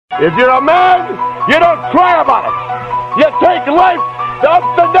If you're a man, you don't cry about it. You take life, the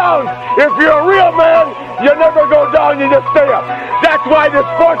ups and downs. If you're a real man, you never go down, you just stay up. That's why this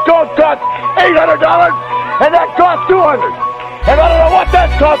sport coat costs $800 and that costs $200. And I don't know what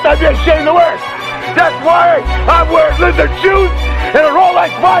that costs, I'd be ashamed to wear it. That's why I'm wearing lizard shoes and a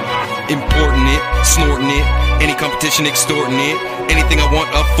Rolex watch. Importing it, snorting it, any competition extorting it, anything I want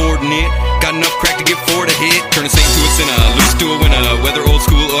affording it. Got enough crack to get four to hit. Turn a saint to a sinner, lose to a winner. Whether old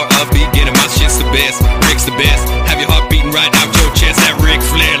school or a beginner, my shit's the best, Rick's the best. Have your heart beating right out your chest. That Ric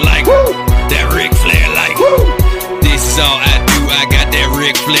Flair like, woo! That Ric Flair like, woo! This is all I do, I got that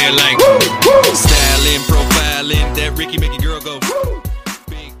Ric Flair like, woo! Woo! Styling, profiling, that Ricky make your girl go, woo!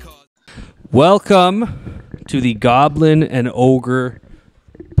 Welcome to the Goblin and Ogre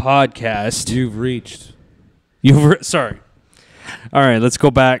podcast. You've reached. Sorry. All right, let's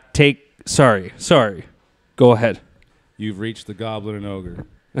go back. Sorry. Go ahead. You've reached the Goblin and Ogre.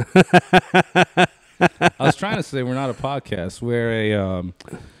 I was trying to say we're not a podcast. We're a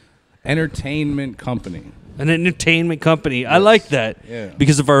entertainment company. An entertainment company. Yes. I like that. Yeah.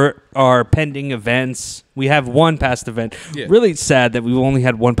 Because of our pending events. We have one past event. Yeah. Really sad that we've only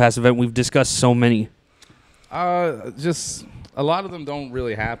had one past event. We've discussed so many. Just a lot of them don't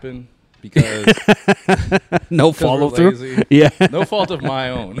really happen because no follow through. Yeah. No fault of my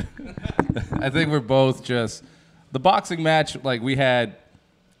own. I think we're both just the boxing match. Like we had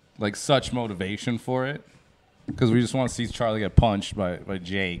like such motivation for it because we just want to see Charlie get punched by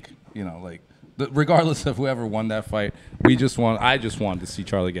Jake. You know, like. Regardless of whoever won that fight, I just wanted to see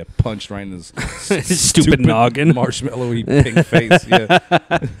Charlie get punched right in his stupid noggin, marshmallowy pink face. Yeah.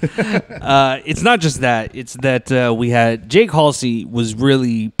 It's not just that; it's that we had Jake Halsey was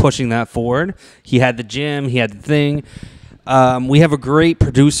really pushing that forward. He had the gym, he had the thing. We have a great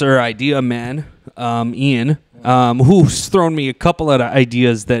producer, idea man, Ian, who's thrown me a couple of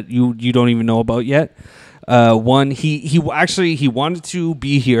ideas that you don't even know about yet. One, he wanted to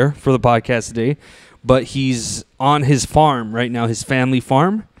be here for the podcast today, but he's on his farm right now, his family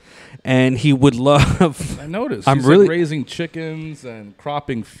farm, and he would love. I noticed. I'm he's really like raising chickens and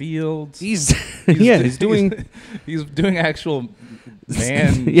cropping fields. He's doing actual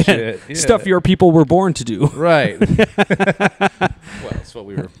man yeah, shit. Yeah. Stuff your people were born to do. Right. Well, that's what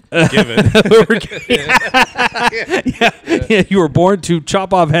we were given. Yeah, you were born to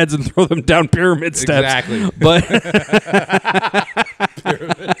chop off heads and throw them down pyramid steps. Exactly. But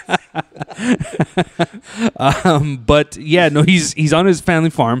but yeah, no, he's on his family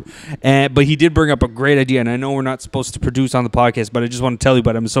farm, but he did bring up a great idea, and I know we're not supposed to produce on the podcast, but I just want to tell you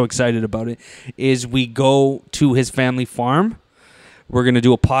about it. I'm so excited about it. Is we go to his family farm. We're going to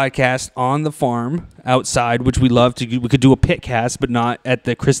do a podcast on the farm outside, which we love to do. We could do a pit cast, but not at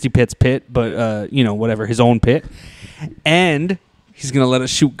the Christie Pitts pit, but, whatever, his own pit. And he's going to let us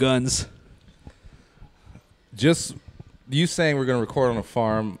shoot guns. Just you saying we're going to record on a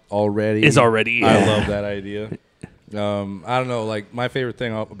farm already. Is already, yeah. I love that idea. I don't know, like my favorite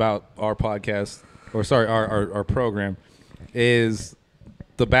thing about our podcast, our program is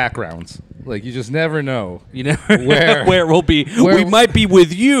the backgrounds. Like you just never know. You never where we'll be. We might be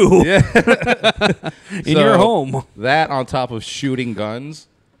with you. Yeah. in your home. That on top of shooting guns,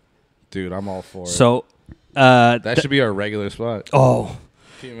 dude, I'm all for it. So that should be our regular spot. Oh.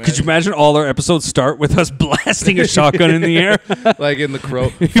 Could you imagine all our episodes start with us blasting a shotgun in the air? Like in The Crow.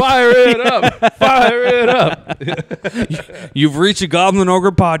 Fire it up. Fire it up. You've reached a Goblin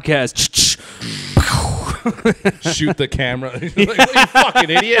Ogre podcast. Shoot the camera. Like, what are you fucking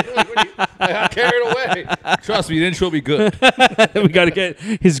idiot? I got carried away. Trust me, the intro will be good. We got to get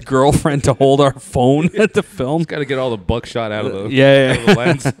his girlfriend to hold our phone at the film. Got to get all the buckshot out of the, out of the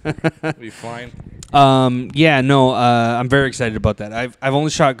lens. It'll be fine. I'm very excited about that. I've only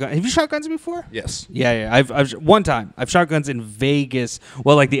shot guns. Have you shot guns before? Yes. Yeah. I've one time. I've shot guns in Vegas.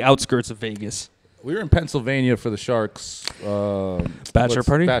 Well, like the outskirts of Vegas. We were in Pennsylvania for the Sharks bachelor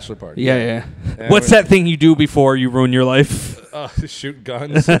party. Bachelor party. Yeah. What's that thing you do before you ruin your life? Shoot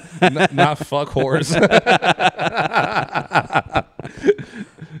guns, not fuck whores.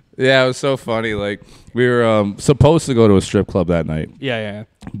 Yeah, it was so funny. Like we were supposed to go to a strip club that night. Yeah.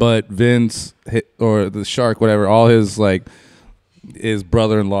 But Vince or the Shark, whatever, all his his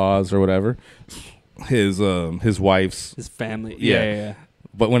brother-in-laws or whatever, his wife's, his family. Yeah.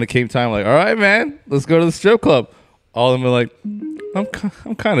 But when it came time, like, all right, man, let's go to the strip club. All of them were like,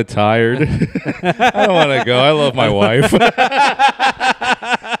 I'm kind of tired. I don't want to go. I love my wife.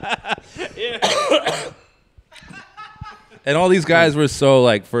 And all these guys were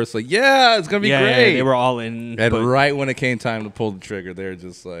so first yeah, it's gonna be great. Yeah, they were all in. And right when it came time to pull the trigger, they were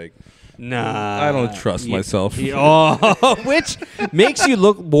just like, Nah. I don't trust myself. Oh, which makes you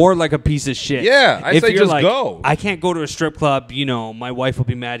look more like a piece of shit. Yeah, I if say you're just like, go. I can't go to a strip club. You know, my wife will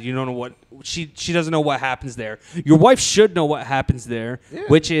be mad. You don't know what she doesn't know what happens there. Your wife should know what happens there,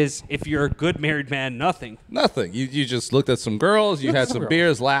 which is if you're a good married man, nothing. Nothing. You just looked at some girls. You had some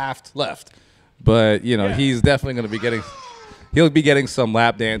beers, laughed, left. But you know he's definitely going to be getting. He'll be getting some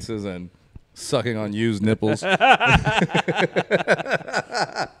lap dances and sucking on used nipples.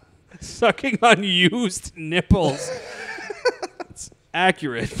 Sucking on used nipples. It's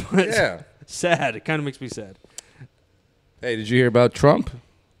accurate, but sad. It kind of makes me sad. Hey, did you hear about Trump?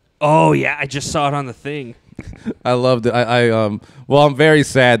 Oh yeah, I just saw it on the thing. I loved it. Well, I'm very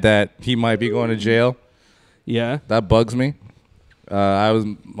sad that he might be going to jail. Yeah, that bugs me. I was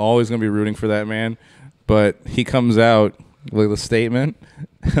always going to be rooting for that man, but he comes out with a statement,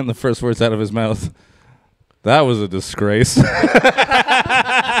 and the first words out of his mouth, "That was a disgrace."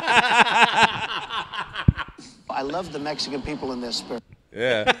 I love the Mexican people in their spirit.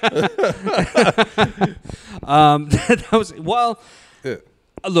 Yeah. That was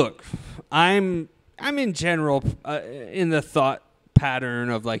look, I'm in general in the thought pattern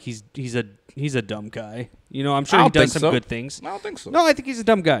of like he's a dumb guy. You know, I'm sure he does some good things. I don't think so. No, I think he's a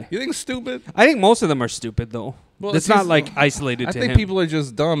dumb guy. You think he's stupid? I think most of them are stupid though. Well, it's not like isolated to him. I think people are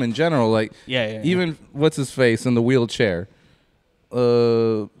just dumb in general. Like, even what's his face in the wheelchair,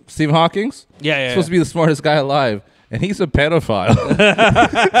 Stephen Hawking's. Supposed to be the smartest guy alive. And he's a pedophile.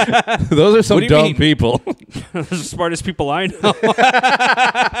 Those are some dumb people. Those are the smartest people I know.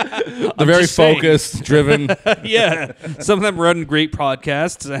 They're very focused, driven. Yeah. Some of them run great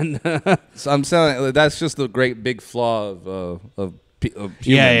podcasts. And so I'm saying that's just the great big flaw of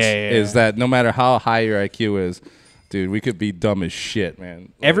humans is that no matter how high your IQ is, dude, we could be dumb as shit, man.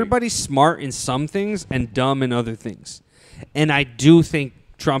 Like, everybody's smart in some things and dumb in other things. And I do think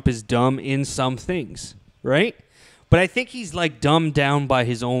Trump is dumb in some things, right? But I think he's like dumbed down by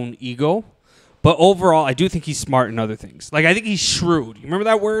his own ego. But overall, I do think he's smart in other things. Like I think he's shrewd. You remember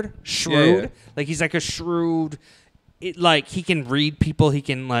that word? Shrewd? Yeah. Like he's like a shrewd. Like he can read people. He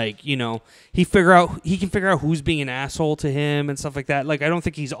can like he can figure out who's being an asshole to him and stuff like that. Like I don't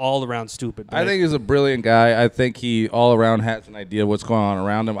think he's all around stupid. I think he's a brilliant guy. I think he all around has an idea of what's going on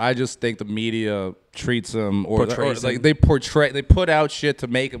around him. I just think the media treats him or like they put out shit to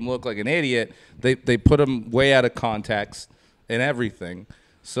make him look like an idiot. They put him way out of context and everything.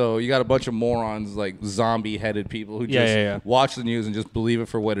 So you got a bunch of morons like zombie-headed people who just watch the news and just believe it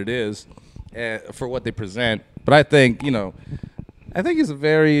for what it is, for what they present. But I think he's a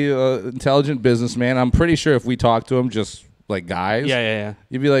very intelligent businessman. I'm pretty sure if we talk to him just like guys,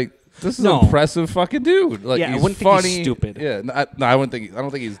 you'd be like, this is an impressive fucking dude. Like, I he's wouldn't funny. think he's stupid. Yeah, no, I don't think he's dumb. I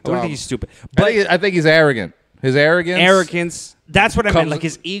wouldn't think he's stupid. But I think he's arrogant. His arrogance. That's what I meant. Like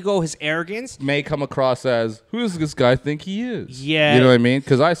his ego, his arrogance may come across as, who does this guy think he is? Yeah. You know what I mean?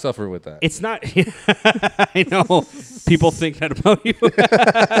 Because I suffer with that. It's not. I know. People think that about you.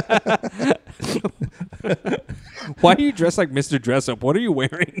 Why are you dressed like Mr. Dressup? What are you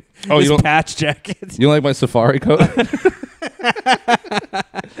wearing? Oh, this patch jacket. You don't like my safari coat?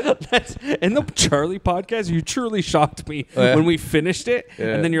 In the Charlie podcast, you truly shocked me when we finished it.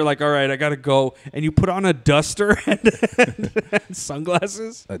 Yeah. And then you're like, all right, I got to go. And you put on a duster and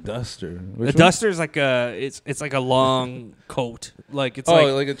sunglasses. A duster? A duster is like it's like a long coat. Like it's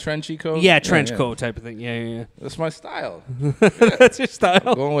like a trenchy coat? Yeah, trench coat type of thing. Yeah. That's my style. That's your style?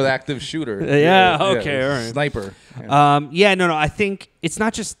 I'm going with active shooter. Okay, all right. Sniper. No. I think it's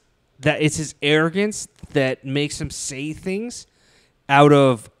not just that. It's his arrogance that makes him say things out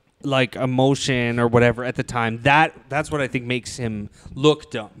of like emotion or whatever at the time. That's what I think makes him look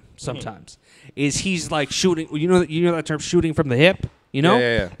dumb sometimes. Is he's like shooting, you know that term, shooting from the hip, you know?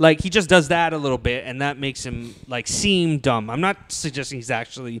 Yeah. Like he just does that a little bit and that makes him like seem dumb. I'm not suggesting he's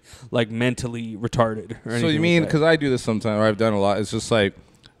actually like mentally retarded or anything. So you mean, because I do this sometimes, or I've done a lot, it's just like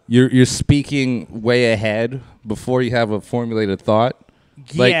you're speaking way ahead before you have a formulated thought.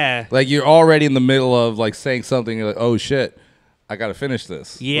 Like you're already in the middle of like saying something, you're like, oh shit, I gotta finish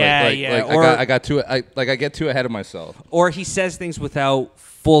this. I get too ahead of myself. Or he says things without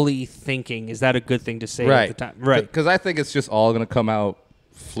fully thinking. Is that a good thing to say at the time? Right. Because I think it's just all gonna come out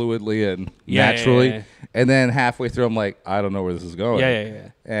fluidly and naturally. Yeah. And then halfway through, I'm like, I don't know where this is going.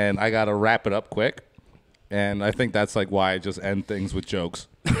 Yeah. And I gotta wrap it up quick. And I think that's like why I just end things with jokes.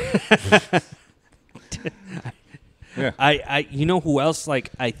 Yeah. I you know who else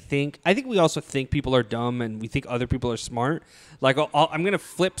I think we also think people are dumb and we think other people are smart. Like I'm going to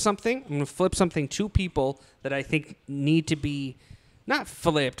flip something. I'm going to flip something to people that I think need to be not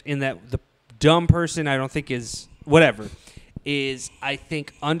flipped in that the dumb person I don't think is whatever. is I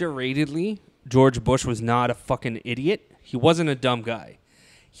think underratedly, George Bush was not a fucking idiot. He wasn't a dumb guy.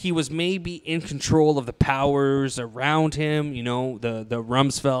 He was maybe in control of the powers around him, you know, the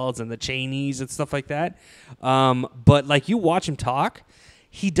Rumsfelds and the Cheneys and stuff like that. But like you watch him talk,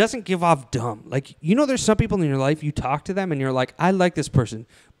 he doesn't give off dumb. Like, you know, there's some people in your life, you talk to them and you're like, I like this person,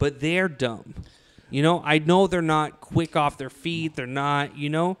 but they're dumb. You know, I know they're not quick off their feet. They're not, you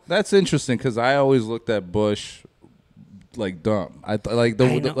know. That's interesting because I always looked at Bush like dumb.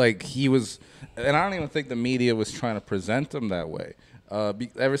 Like he was, and I don't even think the media was trying to present him that way.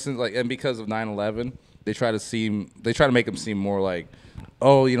 Ever since and because of 9/11, they try to make him seem more like,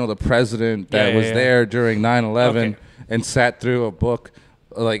 oh, you know, the president that was there during 9/11 and sat through a book.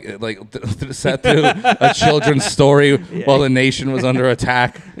 Sat through a children's story while the nation was under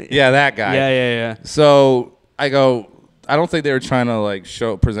attack. Yeah, that guy. Yeah. So I don't think they were trying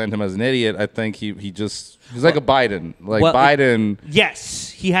to present him as an idiot. I think he's like a Biden. Biden.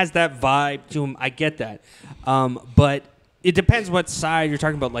 Yes, he has that vibe to him. I get that. But it depends what side you're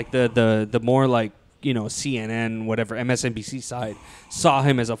talking about. Like the more like, you know, CNN, whatever, MSNBC side saw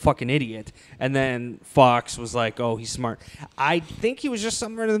him as a fucking idiot. And then Fox was like, oh, he's smart. I think he was just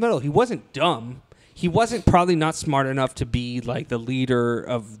somewhere in the middle. He wasn't dumb. He wasn't probably not smart enough to be like the leader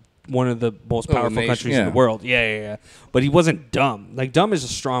of one of the most powerful countries in the world. Yeah. But he wasn't dumb. Like, dumb is a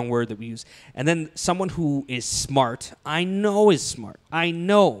strong word that we use. And then someone who is smart, I know is smart. I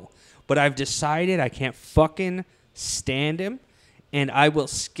know. But I've decided I can't fucking stand him. And I will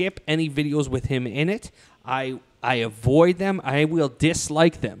skip any videos with him in it. I avoid them. I will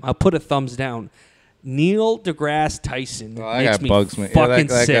dislike them. I'll put a thumbs down. Neil deGrasse Tyson makes me fucking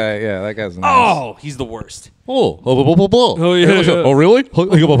sick. That guy's nice. Oh, he's the worst. Oh, yeah. Oh, really?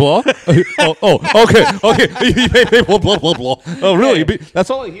 Okay. Oh, really? That's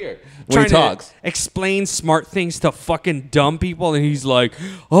all I hear when he talks. Explain smart things to fucking dumb people, and he's like,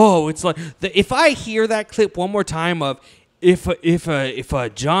 oh, it's like if I hear that clip one more time of, if a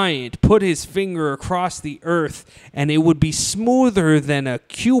giant put his finger across the earth and it would be smoother than a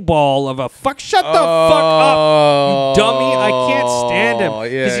cue ball of a shut the fuck up, you dummy. I can't stand him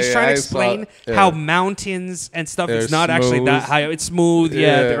because he's trying to explain how mountains and stuff is not actually that high. It's smooth.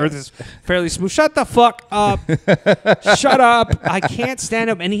 Yeah, the earth is fairly smooth. Shut the fuck up. Shut up. I can't stand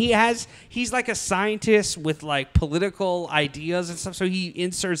him. And he's like a scientist with like political ideas and stuff, so he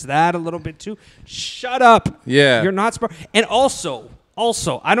inserts that a little bit too. Shut up. Yeah. You're not smart. And also,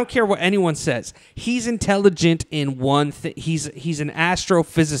 I don't care what anyone says. He's intelligent in one thing. He's an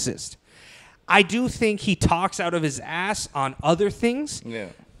astrophysicist. I do think he talks out of his ass on other things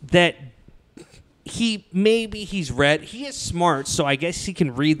that he's read. He is smart, so I guess he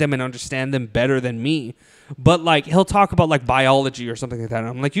can read them and understand them better than me. But like he'll talk about like biology or something like that. And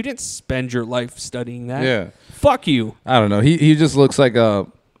I'm like, you didn't spend your life studying that. Yeah. Fuck you. I don't know. He just looks like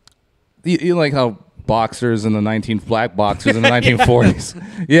you like how boxers in the black boxers in the 1940s.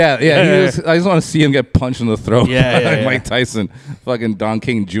 Yeah. I just want to see him get punched in the throat. Yeah. Mike Tyson, fucking Don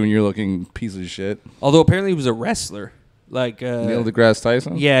King Jr. looking piece of shit. Although apparently he was a wrestler. Like Neil deGrasse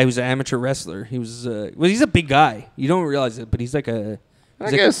Tyson. Yeah, he was an amateur wrestler. He was he's a big guy. You don't realize it, but he's like I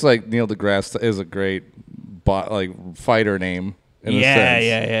guess Neil deGrasse is a great fighter name. In a sense.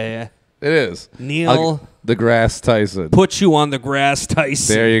 Yeah. It is. Neil deGrasse Tyson. Put you on the grass,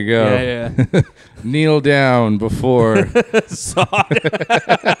 Tyson. There you go. Yeah. Kneel down before.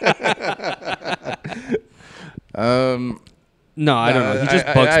 No, I don't know. He just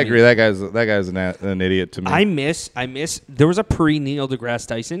bugs me. I agree. That guy's an idiot to me. I miss. There was a pre-Neil deGrasse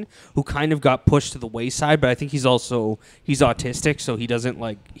Tyson who kind of got pushed to the wayside, but I think he's autistic, so he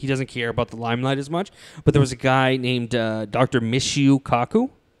doesn't care about the limelight as much. But there was a guy named Dr. Michio Kaku.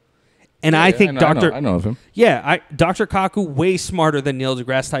 And I think I know of him. Yeah, Dr. Kaku, way smarter than Neil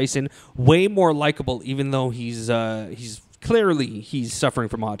deGrasse Tyson, way more likable, even though he's clearly suffering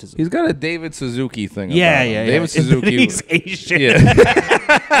from autism. He's got a David Suzuki thing. Yeah. David Suzuki. He's Asian.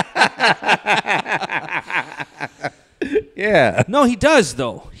 Yeah. No, he does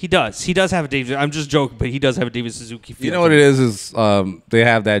though. He does. He does have a David. I'm just joking, but he does have a David Suzuki feel. You know what it is they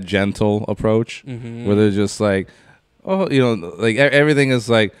have that gentle approach where they're just like, oh, you know, like everything is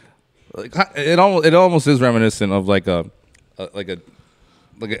like it almost is reminiscent of like a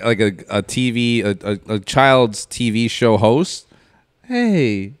TV a child's TV show host.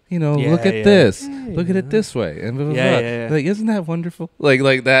 Hey, you know, look at this. Hey, look at it this way. And blah, blah, blah. Yeah. Like, isn't that wonderful?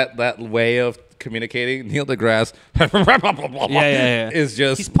 Like that way of communicating. Neil deGrasse is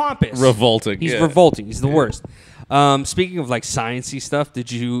just he's pompous, revolting. He's revolting. He's the worst. Speaking of like sciencey stuff, did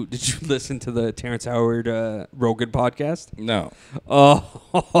you listen to the Terrence Howard Rogan podcast? No.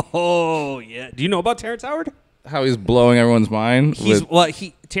 Oh yeah. Do you know about Terrence Howard? how he's blowing everyone's mind.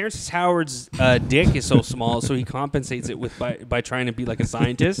 Terrence Howard's dick is so small, so he compensates it with by trying to be like a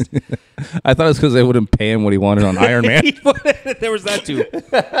scientist. I thought it was because they wouldn't pay him what he wanted on Iron Man. There was that too.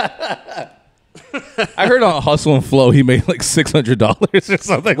 I heard on Hustle and Flow he made like $600 or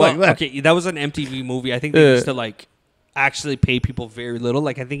something like that. Okay, that was an MTV movie. I think they used to like actually pay people very little.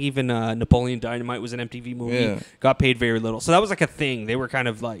 Like I think even Napoleon Dynamite was an MTV movie. Got paid very little. So that was like a thing. They were kind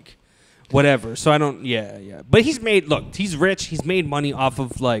of like whatever. So I don't. Yeah. But he's rich. He's made money off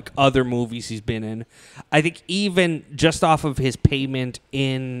of like other movies he's been in. I think even just off of his payment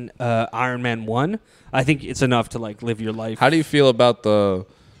in Iron Man 1, I think it's enough to like live your life. How do you feel about the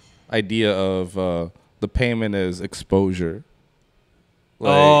idea of the payment is exposure?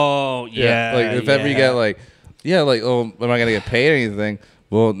 Like, like if ever you get like, oh, am I gonna get paid anything?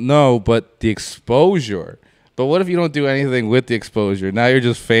 Well, no, but the exposure. But what if you don't do anything with the exposure? Now you're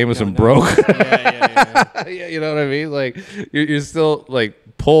just famous and broke. Yeah, you know what I mean? Like you're still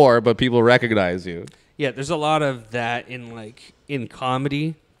like poor, but people recognize you. Yeah, there's a lot of that in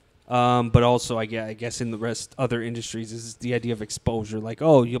comedy. But also, I guess in the other industries is the idea of exposure. Like,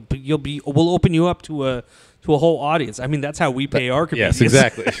 oh, we'll open you up to a whole audience. I mean, that's how we pay our comedians. Yes,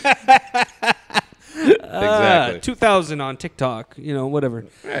 exactly. Exactly. 2,000 on TikTok, whatever.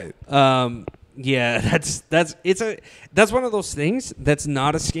 Right. Yeah, that's one of those things that's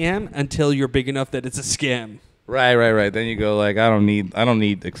not a scam until you're big enough that it's a scam. Right. Then you go like, I don't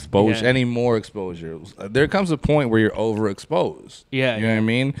need exposure, any more exposure. There comes a point where you're overexposed. Yeah. You know what I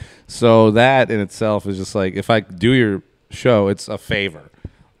mean? So that in itself is just like, if I do your show, it's a favor.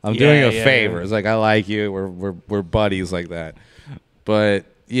 I'm doing you a favor. Yeah. It's like, I like you. We're buddies like that. But,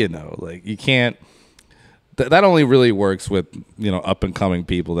 like you can't, that only really works with, up and coming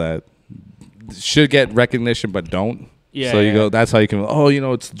people that should get recognition but don't. Yeah. So you go, that's how you can,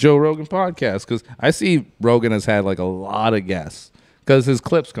 it's Joe Rogan podcast. Because I see Rogan has had like a lot of guests because his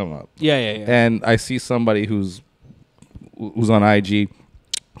clips come up. Yeah. And I see somebody who's on IG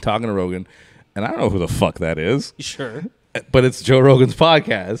talking to Rogan, and I don't know who the fuck that is. Sure. But it's Joe Rogan's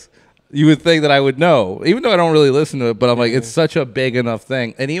podcast. You would think that I would know, even though I don't really listen to it, but I'm like, it's such a big enough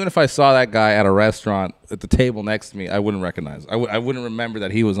thing. And even if I saw that guy at a restaurant at the table next to me, I wouldn't recognize. I wouldn't remember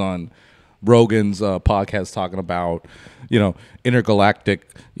that he was on Rogan's podcast talking about, intergalactic,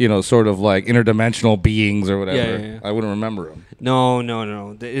 sort of like interdimensional beings or whatever. Yeah. I wouldn't remember him.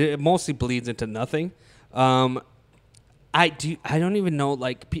 No. It mostly bleeds into nothing. I don't even know.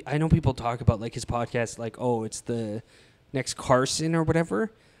 Like, I know people talk about like his podcast, like, oh, it's the next Carson or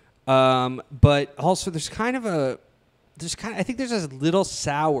whatever. But also I think there's a little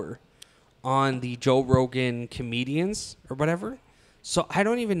sour on the Joe Rogan comedians or whatever. So I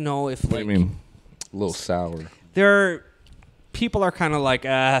don't even know if What do you mean? A little sour. People are kind of like,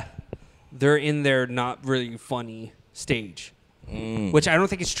 they're in their not really funny stage, which I don't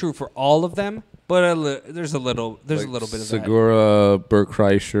think is true for all of them, but there's a little bit of that. Segura, Bert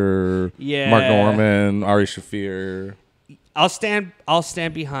Kreischer, Mark Norman, Ari Shaffir. I'll stand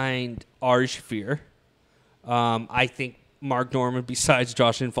behind Ari Shaffir. I think Mark Norman, besides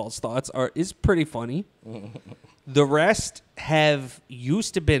Josh Infalt's thoughts, is pretty funny. The rest have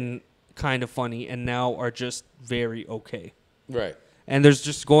used to been kind of funny and now are just very okay. Right. And there's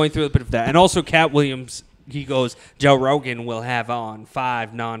just going through a bit of that. And also Cat Williams, he goes, Joe Rogan will have on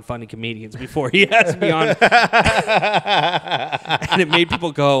 5 non-funny comedians before he has me on. And it made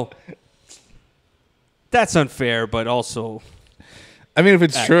people go, that's unfair, but also... I mean, if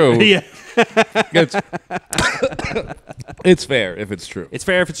it's true... Yeah. It's fair if it's true. It's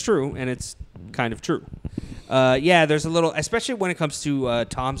fair if it's true, and it's kind of true. There's a little... Especially when it comes to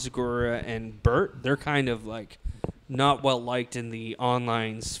Tom Segura and Bert, they're kind of like not well-liked in the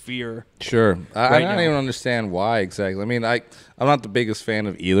online sphere. Sure. I don't even understand why exactly. I mean, I'm not the biggest fan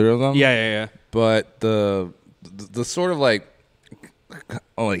of either of them. Yeah. But the sort of like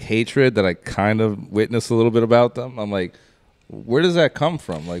hatred that I kind of witnessed a little bit about them, I'm like, where does that come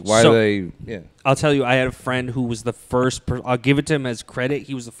from? Like, why do they... Yeah. I'll tell you, I had a friend who was the first person... I'll give it to him as credit.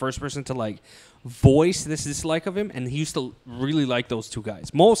 He was the first person to, like, voice this dislike of him, and he used to really like those two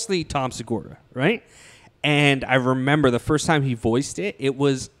guys. Mostly Tom Segura, right? And I remember the first time he voiced it, it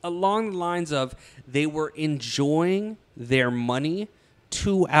was along the lines of they were enjoying their money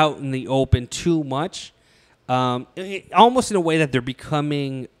too out in the open too much, almost in a way that they're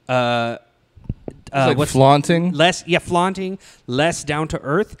becoming... flaunting? Flaunting, less down to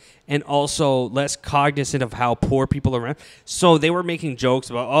earth, and also less cognizant of how poor people are around. So they were making jokes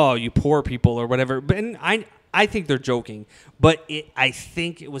about, oh, you poor people or whatever. But I think they're joking. But I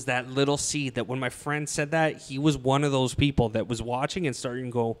think it was that little seed that when my friend said that, he was one of those people that was watching and starting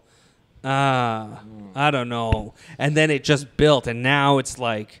to go, I don't know. And then it just built, and now it's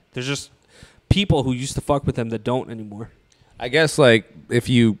like there's just people who used to fuck with him that don't anymore. I guess like if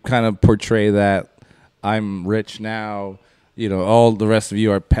you kind of portray that I'm rich now, you know, all the rest of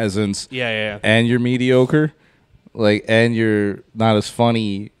you are peasants. Yeah. And you're mediocre, like, and you're not as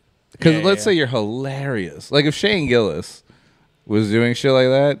funny. Because let's say you're hilarious. Like if Shane Gillis was doing shit like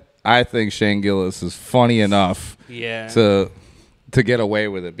that, I think Shane Gillis is funny enough to get away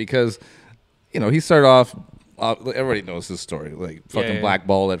with it. Because, you know, he started off, everybody knows his story, like fucking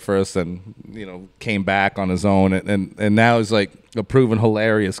blackballed at first and, you know, came back on his own. And now he's like a proven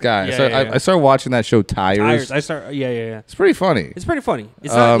hilarious guy. I started watching that show Tires. It's pretty funny. It's pretty funny.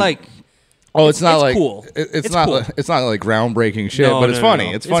 It's not like... Oh, it's not like cool. It's not. Cool. It's not like groundbreaking shit, but it's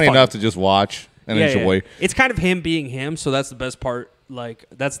funny. No. It's funny enough to just watch and enjoy. Yeah. It's kind of him being him, so that's the best part. Like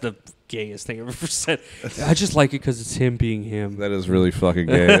that's the gayest thing I've ever said. I just like it because it's him being him. That is really fucking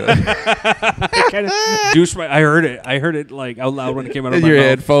gay. Kind of douche. I heard it like out loud when it came out of my your mouth.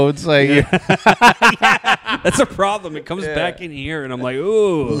 headphones. Like, That's a problem. It comes back in here, and I'm like,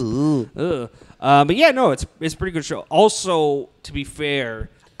 ooh. But yeah, no, it's a pretty good show. Also, to be fair,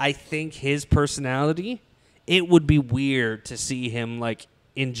 I think his personality, it would be weird to see him like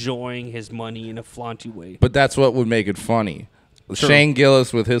enjoying his money in a flaunty way. But that's what would make it funny. True. Shane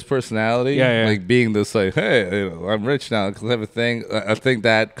Gillis with his personality, like being this like, hey, you know, I'm rich now because I have a thing. I think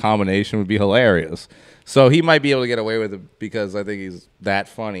that combination would be hilarious. So he might be able to get away with it because I think he's that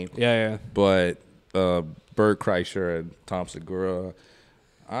funny. Yeah. But Bert Kreischer and Tom Segura,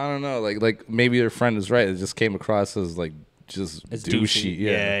 I don't know. Like maybe your friend is right. It just came across as like just it's douchey.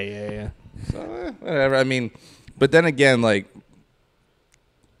 Yeah. So whatever. I mean, but then again, like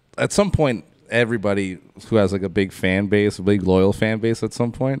at some point, everybody who has like a big fan base, a big loyal fan base, at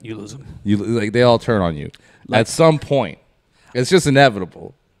some point, you lose them. Like they all turn on you. Like, at some point, it's just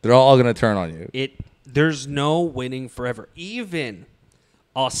inevitable. They're all gonna turn on you. There's no winning forever. Even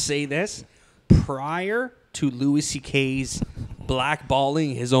I'll say this: prior to Louis C.K.'s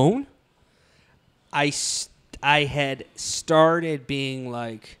blackballing his own, I had started being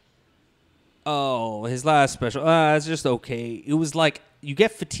like, oh, his last special, it's just okay. It was like you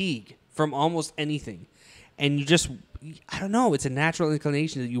get fatigue from almost anything. And you just, I don't know, it's a natural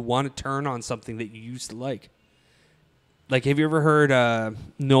inclination that you want to turn on something that you used to like. Like, have you ever heard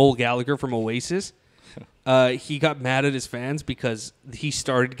Noel Gallagher from Oasis? He got mad at his fans because he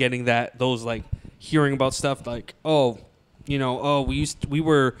started getting those like, hearing about stuff like, we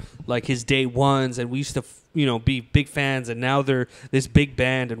were like his day ones and we used to, be big fans and now they're this big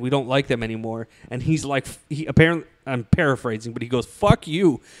band and we don't like them anymore. And he's like, apparently, I'm paraphrasing, but he goes, fuck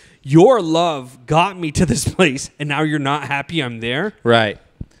you. Your love got me to this place and now you're not happy I'm there. Right.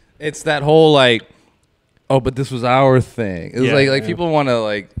 It's that whole like, oh, but this was our thing. It was like people want to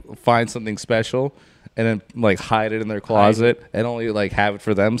like find something special and then like hide it in their closet and only like have it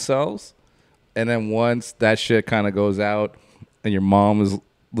for themselves. And then once that shit kind of goes out and your mom is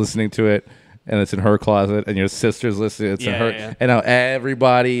listening to it and it's in her closet and your sister's listening, it's in her. Yeah. And now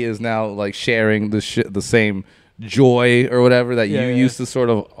everybody is now like sharing the same joy or whatever that you used to sort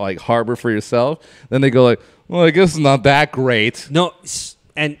of like harbor for yourself. Then they go like, well, I guess it's not that great. No,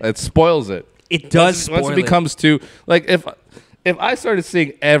 and it spoils it. It does once it becomes too like if I started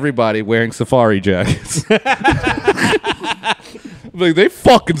seeing everybody wearing safari jackets, like they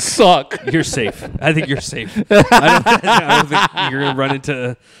fucking suck. You're safe. I think you're safe. I don't think you're gonna run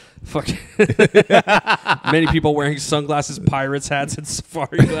into fucking many people wearing sunglasses, pirates hats, and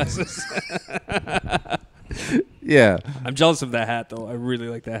safari glasses. Yeah, I'm jealous of that hat though. I really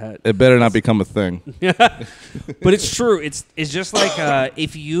like that hat. It better not become a thing. But it's true. It's just like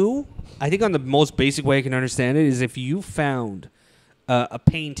if you. I think on the most basic way I can understand it is if you found a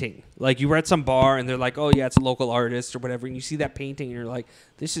painting, like you were at some bar and they're like, oh yeah, it's a local artist or whatever, and you see that painting and you're like,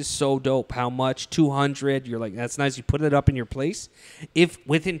 this is so dope. How much? 200. You're like, that's nice. You put it up in your place. If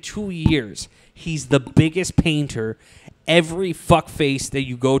within 2 years he's the biggest painter, every fuckface that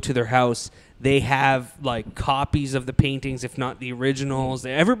you go to their house, they have like copies of the paintings, if not the originals.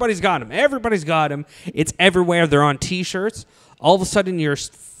 Everybody's got them. It's everywhere. They're on T-shirts. All of a sudden, your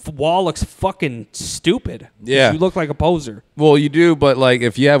wall looks fucking stupid. Yeah. You look like a poser. Well, you do, but like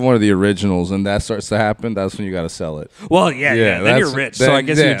if you have one of the originals and that starts to happen, that's when you got to sell it. Well, yeah. Then you're rich, so I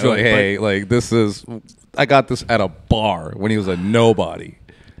guess you enjoy it. Hey, like this is, I got this at a bar when he was a nobody.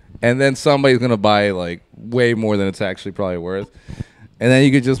 And then somebody's going to buy like way more than it's actually probably worth. And then you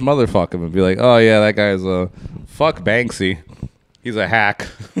could just motherfuck him and be like, oh, yeah, that guy's a fuck Banksy. He's a hack.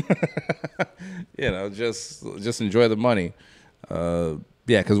 Just enjoy the money.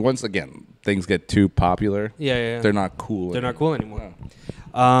 Yeah, because once again, things get too popular. Yeah. They're not cool. They're not cool anymore.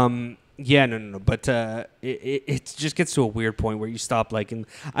 Yeah, no. But it just gets to a weird point where you stop liking.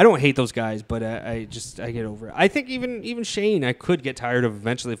 I don't hate those guys, but I get over it. I think even Shane, I could get tired of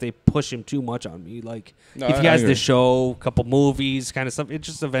eventually if they push him too much on me. Like if he has this show, couple movies, kind of stuff. It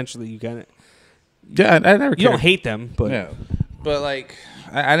just eventually you got it. Yeah, I never. You don't hate them, but yeah. But like,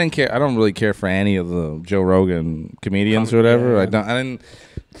 I didn't care. I don't really care for any of the Joe Rogan comedians or whatever. Yeah. I didn't.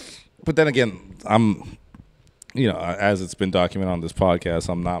 But then again, I'm. You know, as it's been documented on this podcast,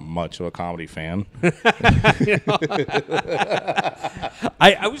 I'm not much of a comedy fan.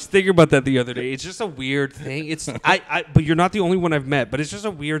 I was thinking about that the other day. It's just a weird thing. It's but you're not the only one I've met. But it's just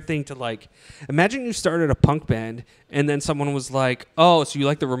a weird thing to like. Imagine you started a punk band and then someone was like, "Oh, so you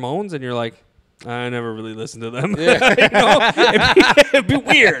like the Ramones?" And you're like, "I never really listened to them." Yeah. It'd be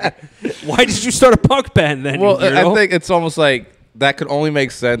weird. Why did you start a punk band then? Well, I think it's almost like that could only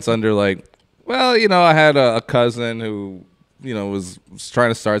make sense under like. Well, you know, I had a cousin who, you know, was trying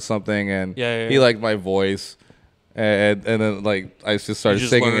to start something, and he liked my voice, and then like I just started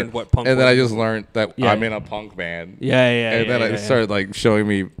singing it, and then I just learned that I'm in a punk band. And then I started like showing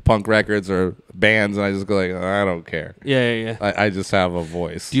me punk records or bands, and I just go like, I don't care. I just have a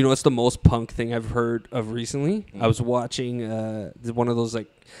voice. Do you know what's the most punk thing I've heard of recently? I was watching one of those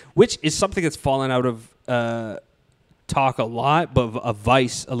like, which is something that's fallen out of. Talk a lot, but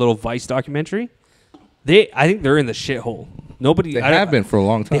a little Vice documentary. I think they're in the shithole. They have been for a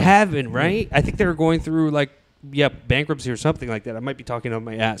long time. They have been, right? I think they were going through like bankruptcy or something like that. I might be talking on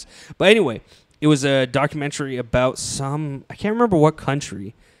my ass, but anyway, it was a documentary about I can't remember what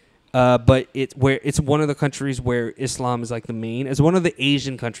country, but it's one of the countries where Islam is like the main. It's one of the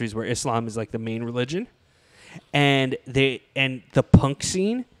Asian countries where Islam is like the main religion, and the punk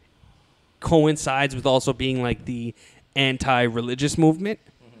scene coincides with also being like the anti-religious movement.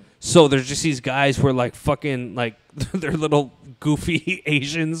 So there's just these guys who are like fucking like they're little goofy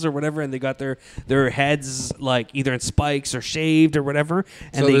Asians or whatever, and they got their heads like either in spikes or shaved or whatever.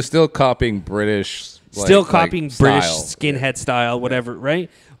 And so they're still copying British, British style. Skinhead style, whatever, right?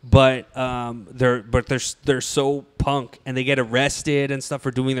 But they're so punk, and they get arrested and stuff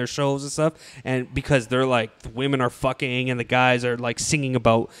for doing their shows and stuff, and because they're like the women are fucking and the guys are like singing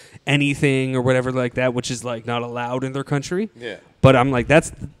about anything or whatever like that, which is like not allowed in their country. Yeah. But I'm like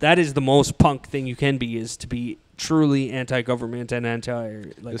that is the most punk thing you can be, is to be truly anti-government and anti.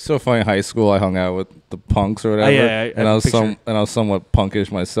 Like, it's so funny. In high school, I hung out with the punks or whatever, and I was somewhat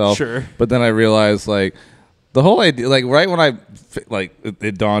punkish myself. Sure. But then I realized like. The whole idea, like right when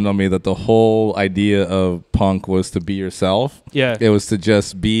it dawned on me that the whole idea of punk was to be yourself. Yeah. It was to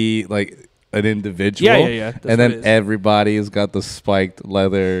just be like an individual. Yeah. And then everybody's got the spiked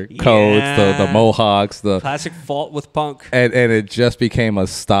leather coats, the mohawks, the classic fault with punk. And it just became a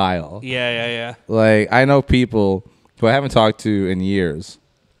style. Yeah. Like I know people who I haven't talked to in years,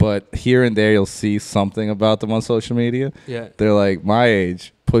 but here and there you'll see something about them on social media. Yeah. They're like my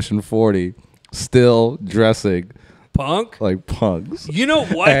age, pushing 40. Still dressing punk like punks. You know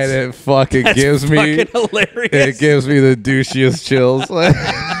what? And it fucking gives me hilarious. It gives me the douchiest chills.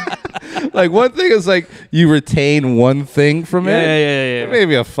 Like one thing is like you retain one thing from it. Yeah.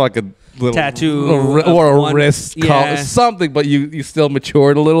 Maybe a fucking little tattoo or a wrist something, but you still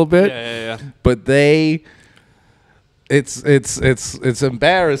matured a little bit. Yeah. But it's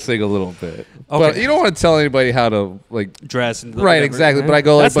embarrassing a little bit. Okay. But you don't want to tell anybody how to like dress and right, exactly. But I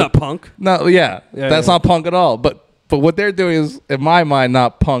go that's like, not punk. No, that's not punk at all. But what they're doing is, in my mind,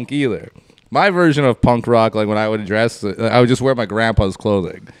 not punk either. My version of punk rock, like when I would dress, I would just wear my grandpa's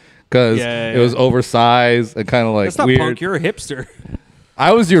clothing because it was oversized and kind of like that's not weird. Punk. You're a hipster.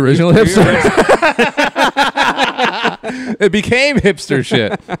 I was the original hipster. It became hipster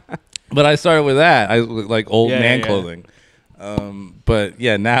shit. But I started with that. I like old man clothing. But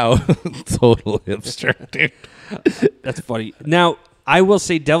yeah, now total hipster, dude. That's funny. Now, I will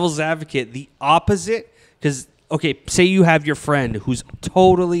say devil's advocate, the opposite, because, okay, say you have your friend who's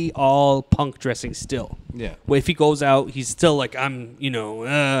totally all punk dressing still. Yeah. Well, if he goes out, he's still like, I'm,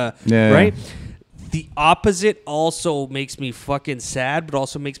 right? The opposite also makes me fucking sad, but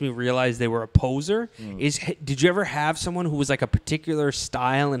also makes me realize they were a poser. Did you ever have someone who was like a particular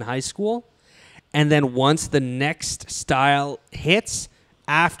style in high school? And then once the next style hits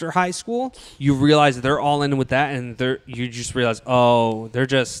after high school, you realize they're all in with that, and you just realize, they're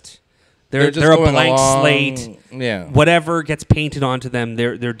a blank slate. Yeah. Whatever gets painted onto them,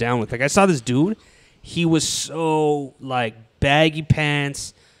 they're down with. Like I saw this dude, he was so like baggy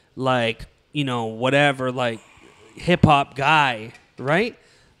pants, like whatever, like hip hop guy, right?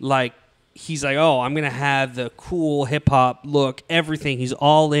 Like he's like, I'm gonna have the cool hip hop look, everything. He's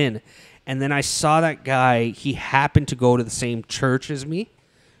all in. And then I saw that guy, he happened to go to the same church as me.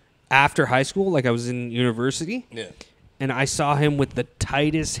 after high school, like I was in university. Yeah. And I saw him with the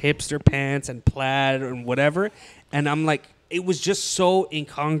tightest hipster pants and plaid and whatever. And I'm like, it was just so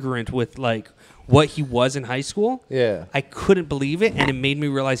incongruent with like what he was in high school. Yeah. I couldn't believe it. And it made me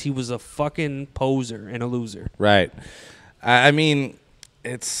realize he was a fucking poser and a loser. Right. I mean,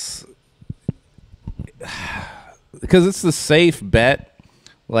 it's because it's the safe bet.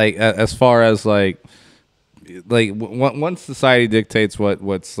 Like as far as like once society dictates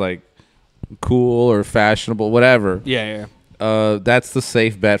what's like cool or fashionable, whatever. Yeah. That's the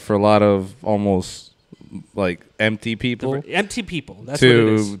safe bet for a lot of almost like empty people. Empty people. That's what it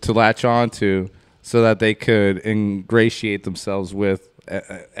is. To latch on to, so that they could ingratiate themselves with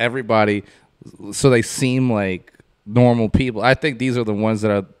everybody, so they seem like normal people. I think these are the ones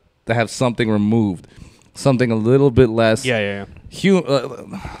that have something removed, something a little bit less. Yeah.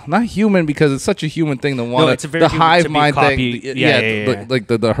 Not human, because it's such a human thing to want it's a very the human hive to be mind copy. thing. Yeah. Like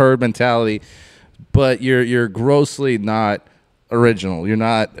the herd mentality. But you're grossly not original. You're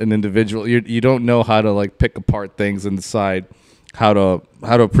not an individual. You don't know how to like pick apart things and decide how to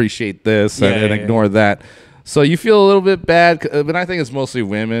appreciate this and ignore that. So you feel a little bit bad, but I think it's mostly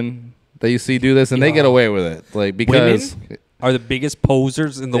women that you see do this, and they get away with it, like because women are the biggest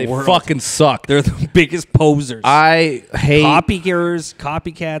posers in the they world. fucking suck. They're the biggest posers. I hate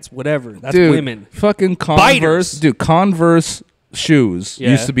copycats, whatever. That's dude, women. Fucking Converse, dude. Converse shoes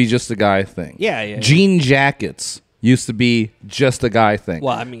used to be just a guy thing. Yeah. Jean jackets used to be just a guy thing.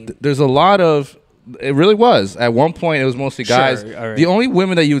 Well, I mean, there's a lot of. It really was. At one point, it was mostly guys. Sure, all right. The only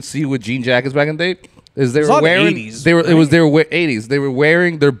women that you would see with jean jackets back in the day is they It's were a lot of wearing. 80s, They were. right? It was their 80s. They were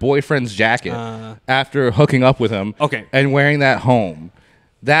wearing their boyfriend's jacket after hooking up with him. Okay. And wearing that home.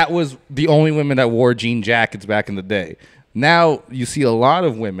 That was the only women that wore jean jackets back in the day. Now you see a lot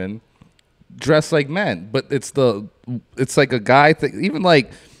of women dressed like men, but it's like a guy thing. Even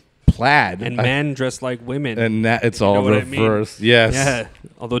like plaid and men dress like women. and that it's all what I mean? reversed. Yes. Yeah.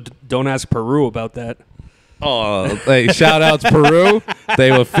 Although don't ask Peru about that. Oh, hey, shout out to Peru.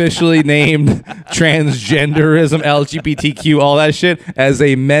 They've officially named transgenderism, LGBTQ, all that shit as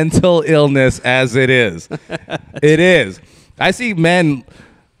a mental illness, as it is. It is. I see men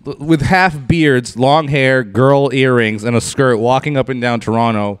with half beards, long hair, girl earrings, and a skirt walking up and down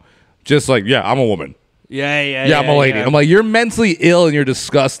Toronto, just like, yeah, I'm a woman. Yeah, I'm a lady. yeah. I'm like, you're mentally ill and you're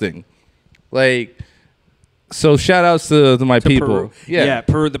disgusting. Like, so shout outs to my people. Peru. Yeah.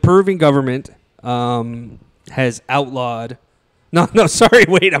 The Peruvian government has outlawed. No, sorry.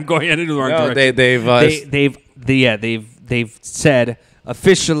 Wait, I'm going into the wrong direction. They've said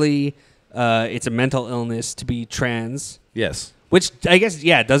officially it's a mental illness to be trans. Yes. Which I guess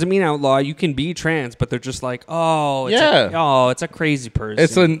doesn't mean outlaw. You can be trans, but they're just like, it's a crazy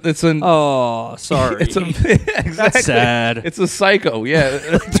person. It's an oh, sorry. exactly. That's sad. It's a psycho. Yeah.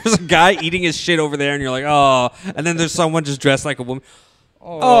 There's a guy eating his shit over there, and you're like, oh, and then there's someone just dressed like a woman.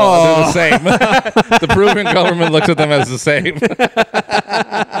 Oh, they're the same. The Peruvian government looks at them as the same.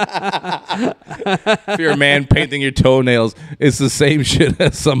 If you're a man painting your toenails, it's the same shit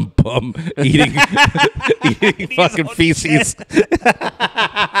as some bum eating fucking feces. God,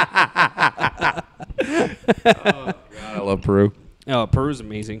 I love Peru. Oh, Peru's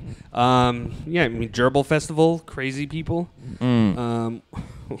amazing. I mean, Gerbil Festival, crazy people. 1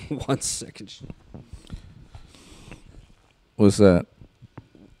 second. What's that?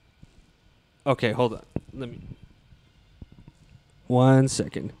 Okay, hold on. Let me. 1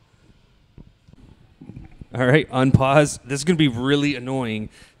 second. All right, unpause. This is going to be really annoying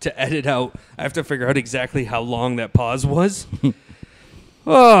to edit out. I have to figure out exactly how long that pause was.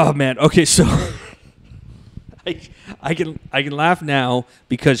 Oh, man. Okay, so I can laugh now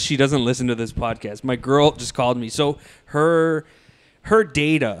because she doesn't listen to this podcast. My girl just called me. So her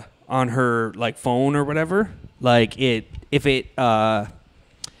data on her like phone or whatever, like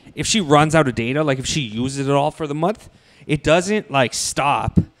if she runs out of data, like if she uses it all for the month, it doesn't like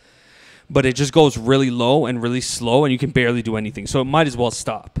stop, but it just goes really low and really slow, and you can barely do anything. So it might as well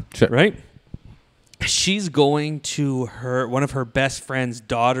stop, sure. Right? She's going to one of her best friend's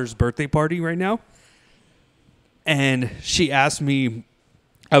daughter's birthday party right now, and she asked me,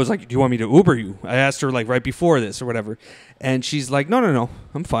 I was like, do you want me to Uber you? I asked her like right before this or whatever, and she's like, no,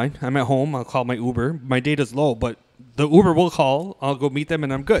 I'm fine. I'm at home. I'll call my Uber. My data's low, but the Uber will call. I'll go meet them,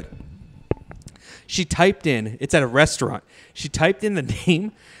 and I'm good. She typed in, it's at a restaurant. She typed in the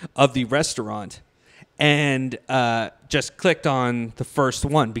name of the restaurant and just clicked on the first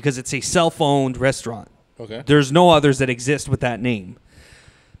one because it's a cell-phoned restaurant. Okay. There's no others that exist with that name.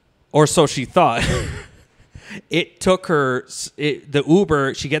 Or so she thought. It took her the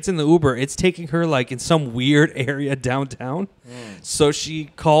Uber. She gets in the Uber. It's taking her like in some weird area downtown. So she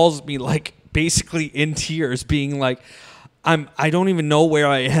calls me like basically in tears, being like, I don't even know where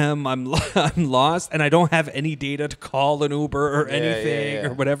I am. I'm lost, and I don't have any data to call an Uber or anything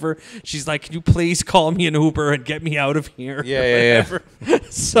or whatever. She's like, "Can you please call me an Uber and get me out of here?" Yeah.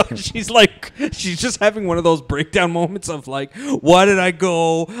 So she's like, she's just having one of those breakdown moments of like, "Why did I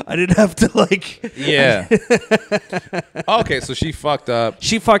go? I didn't have to like." Yeah. Okay, so she fucked up.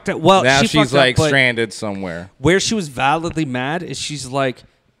 She fucked up. Well, Now she she's fucked like up, but stranded somewhere. where she was validly mad is she's like,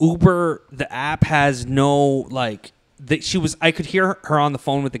 Uber, the app has no like. I could hear her on the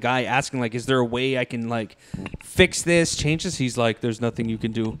phone with the guy asking like, "Is there a way I can like fix this, change this?" He's like, "There's nothing you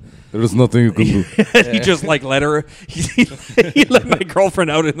can do." There's nothing you can do. He just like let her. He let my girlfriend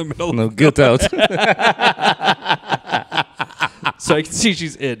out in the middle. No, get out. So I can see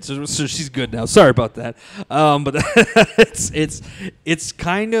she's in. So she's good now. Sorry about that. But it's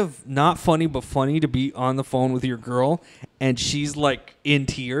kind of not funny, but funny to be on the phone with your girl and she's like in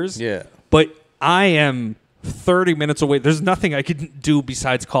tears. Yeah. But I am 30 minutes away. There's nothing I can do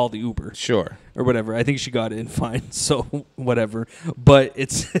besides call the Uber. Sure. Or whatever. I think she got in fine. So whatever. But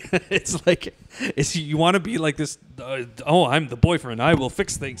it's like you want to be like this. I'm the boyfriend. I will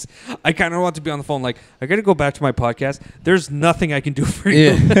fix things. I kind of want to be on the phone. Like, I got to go back to my podcast. There's nothing I can do for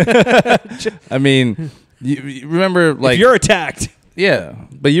you. Yeah. I mean, you remember like if you're attacked. Yeah,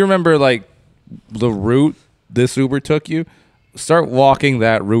 but you remember like the route this Uber took you. Start walking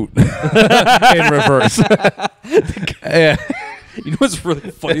that route in reverse. Yeah. You know what's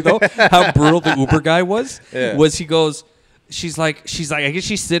really funny though? How brutal the Uber guy was. Yeah. Was he goes, she's like, I guess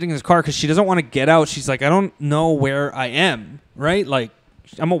she's sitting in his car because she doesn't want to get out. She's like, I don't know where I am. Right? Like,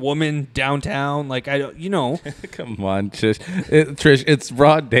 I'm a woman downtown. Like, I don't, you know. Come on, Trish. Trish, it's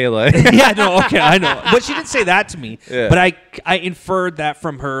broad daylight. Yeah, no, okay, I know. But she didn't say that to me. Yeah. But I inferred that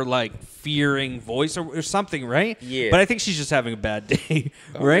from her like fearing voice or something, right? Yeah. But I think she's just having a bad day,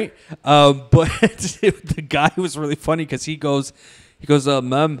 right? But the guy was really funny because he goes,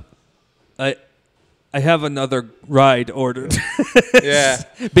 Mom, I have another ride ordered. Yeah.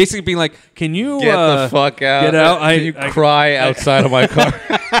 Basically being like, can you Get the fuck out. Get out. Can you cry outside of my car?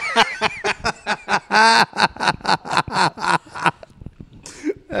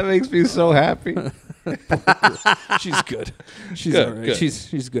 That makes me so happy. She's good. She's Good, all right. good.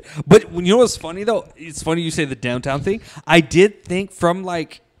 She's good. But you know what's funny though? It's funny you say the downtown thing. I did think from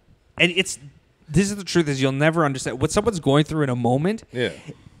like, and this is the truth, is you'll never understand what someone's going through in a moment. Yeah.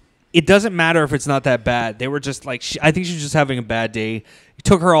 It doesn't matter if it's not that bad. They were just like, I think she was just having a bad day. It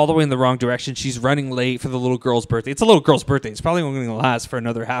took her all the way in the wrong direction. She's running late for the little girl's birthday. It's a little girl's birthday. It's probably only going to last for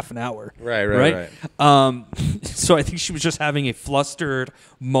another half an hour. Right. So I think she was just having a flustered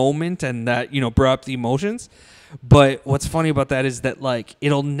moment, and that, brought up the emotions. But what's funny about that is that like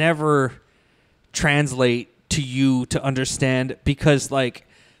it'll never translate to you to understand, because like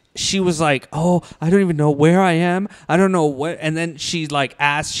she was like, "Oh, I don't even know where I am. I don't know what." And then she like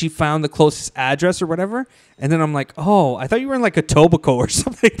asked, she found the closest address or whatever. And then I'm like, "Oh, I thought you were in like a Etobicoke or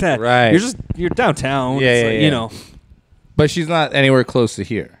something like that." Right. You're downtown. Yeah, It's yeah, like, yeah. You know. But she's not anywhere close to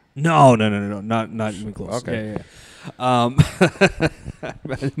here. No, not even close. Okay. Yeah. I'm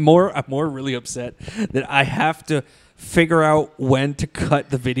more really upset that I have to figure out when to cut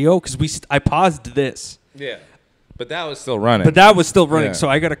the video because I paused this. Yeah. But that was still running. But that was still running, Yeah. so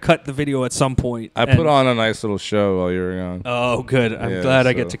I got to cut the video at some point. I put on a nice little show while you were gone. Oh, good. I'm Yeah, glad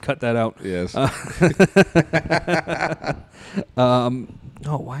I get so- to cut that out. Yes.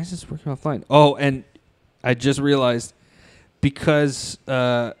 Oh, why is this working offline? Oh, and I just realized because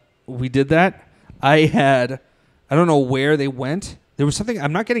we did that, I don't know where they went. There was something.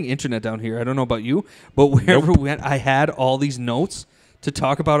 I'm not getting internet down here. I don't know about you, but wherever we went, I had all these notes to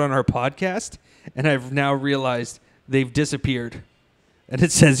talk about on our podcast, and I've now realized they've disappeared. And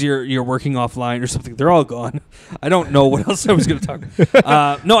it says you're working offline or something. They're all gone. I don't know what else I was going to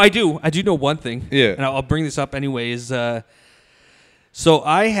talk. No, I do. I do know one thing. Yeah. And I'll bring this up anyways. So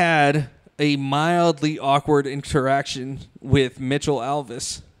I had a mildly awkward interaction with Mitchell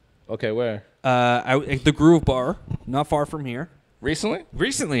Alvis. Okay, where? At the Groove Bar, not far from here. Recently?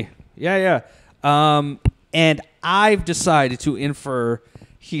 Recently. Yeah. And I've decided to infer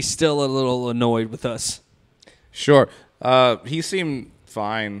he's still a little annoyed with us. Sure. He seemed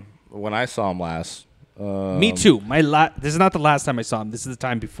fine when I saw him last. Me too. This is not the last time I saw him. This is the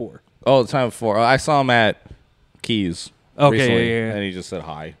time before. Oh, the time before. I saw him at Keys. Okay, recently, yeah. And he just said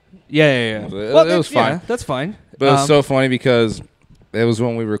hi. Yeah. It was fine. Yeah, that's fine. But it was so funny because it was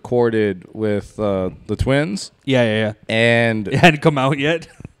when we recorded with the twins. Yeah. And It hadn't come out yet.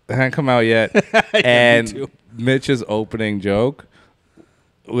 it hadn't come out yet. Me And too. Mitch's opening joke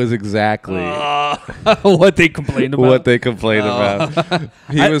was exactly what they complained about. what they complained about.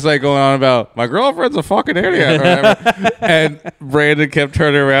 He was like going on about my girlfriend's a fucking idiot, or whatever. And Brandon kept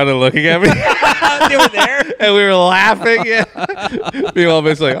turning around and looking at me. They were there. And we were laughing. Yeah. Meanwhile,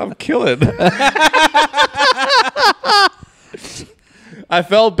 Mitch's like, I'm killing. I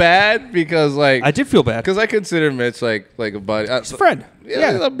felt bad because like I did feel bad because I consider Mitch like a buddy, a friend.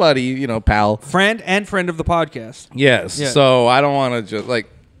 Yeah, a buddy, pal, friend of the podcast. Yes. Yeah. So I don't want to just like.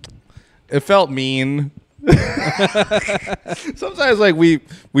 It felt mean. Sometimes like we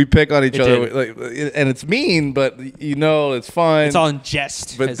pick on each other, like, and it's mean, but it's fun. It's all in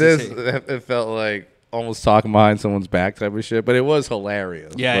jest. But this, it felt like almost talking behind someone's back type of shit. But it was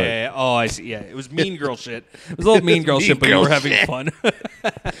hilarious. Yeah. Oh, I see. Yeah, it was mean girl shit. It was a little mean girl shit, but we were having fun.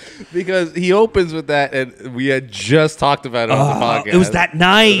 Because he opens with that, and we had just talked about it on the podcast. It was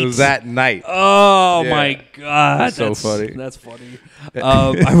that night. Oh my god, that's so funny. That's funny.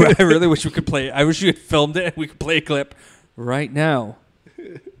 I really wish we could play it. I wish you had filmed it and we could play a clip right now.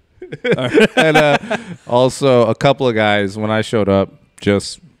 And also a couple of guys when I showed up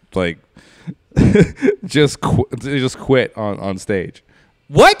just like just quit on stage.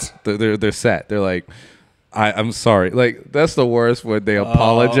 What? They're set. They're like, I'm sorry. Like that's the worst when they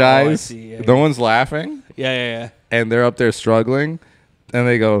apologize. I see. Yeah, no one's laughing. Yeah. And they're up there struggling, and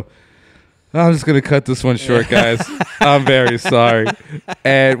they go, I'm just going to cut this one short, guys. I'm very sorry.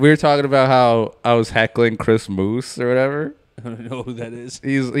 And we were talking about how I was heckling Chris Moose or whatever. I don't know who that is.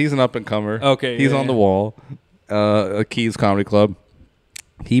 He's an up-and-comer. Okay. He's on the wall. Keys Comedy Club.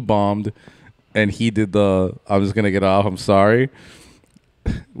 He bombed, and he did the, I'm just going to get off, I'm sorry.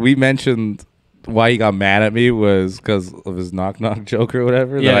 We mentioned why he got mad at me was because of his knock-knock joke or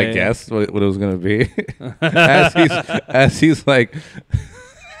whatever that I guessed what it was going to be. As he's like...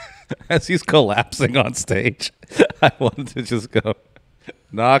 As he's collapsing on stage, I wanted to just go,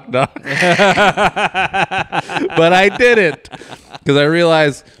 knock, knock. But I didn't. Because I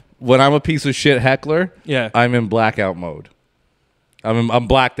realized when I'm a piece of shit heckler, I'm in blackout mode. I'm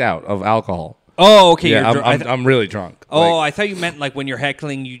blacked out of alcohol. Oh, okay. Yeah, I'm really drunk. Oh, I thought you meant like when you're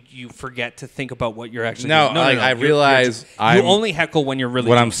heckling, you forget to think about what you're actually doing. No, I realize you only heckle when you're really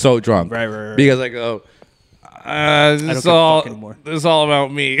when drunk. I'm so drunk. Right. Because I go, this is all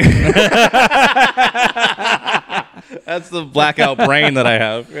about me. That's the blackout brain that I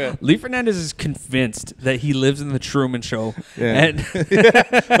have. Yeah. Lee Fernandez is convinced that he lives in the Truman Show. Yeah. And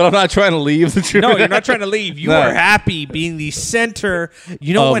but I'm not trying to leave the Truman Show. No, you're not trying to leave. You are happy being the center.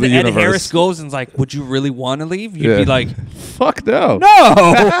 You know when Ed universe. Harris goes and's like, would you really want to leave? You'd be like, fuck no.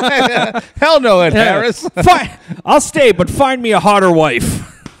 No. Hell no, Ed Harris. Fine. I'll stay, but find me a hotter wife.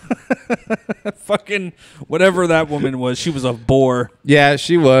 Fucking whatever that woman was, she was a bore. Yeah,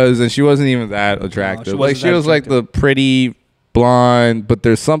 she was, and she wasn't even that attractive. She was like the pretty blonde, but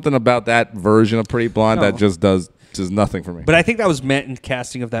there's something about that version of pretty blonde that just does nothing for me. But I think that was meant in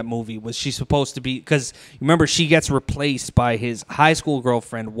casting of that movie. Was she supposed to be? Because remember, she gets replaced by his high school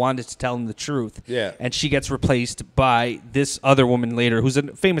girlfriend. Wanted to tell him the truth. Yeah, and she gets replaced by this other woman later, who's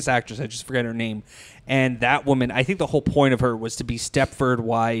a famous actress. I just forget her name. And that woman, I think the whole point of her was to be Stepford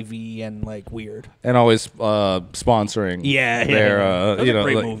wifey and like weird, and always sponsoring. Their, you know,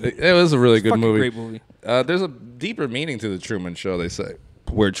 great movie. It was a really good movie. Great movie. There's a deeper meaning to the Truman Show, they say,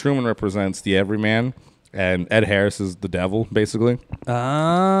 where Truman represents the everyman. And Ed Harris is the devil, basically.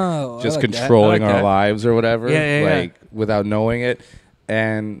 Oh, just like controlling our lives or whatever, yeah. without knowing it.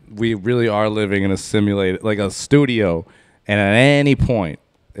 And we really are living in a simulated, like a studio. And at any point,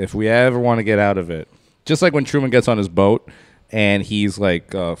 if we ever want to get out of it, just like when Truman gets on his boat and he's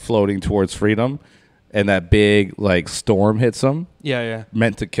like floating towards freedom, and that big like storm hits him,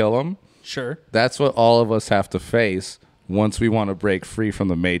 meant to kill him. Sure, that's what all of us have to face once we want to break free from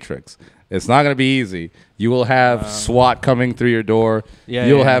the Matrix. It's not going to be easy. You will have SWAT coming through your door.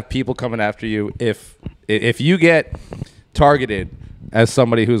 You'll have people coming after you. If you get targeted as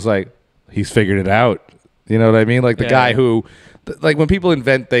somebody who's like, he's figured it out. You know what I mean? Like the guy who, like when people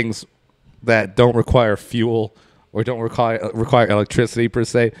invent things that don't require fuel or don't require electricity per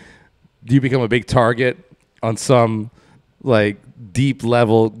se, you become a big target on some like deep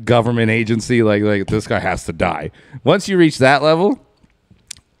level government agency. Like this guy has to die. Once you reach that level,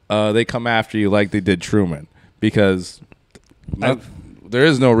 they come after you like they did Truman, because there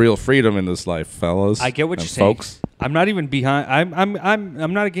is no real freedom in this life, fellas. I get what you're folks. saying. I'm not even behind.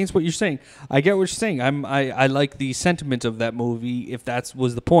 I'm not against what you're saying. I get what you're saying. I like the sentiment of that movie. If that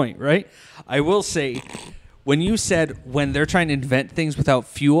was the point, right? I will say, when you said when they're trying to invent things without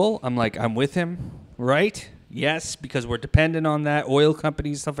fuel, I'm like, I'm with him, right? Yes, because we're dependent on that, oil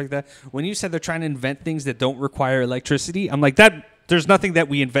companies, stuff like that. When you said they're trying to invent things that don't require electricity, I'm like, that. There's nothing that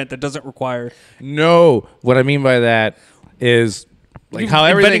we invent that doesn't require. No, what I mean by that is like how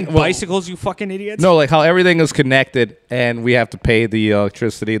everything bicycles, you fucking idiots. No, like how everything is connected, and we have to pay the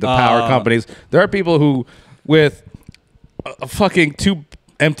electricity, the power companies. There are people who, with a fucking 2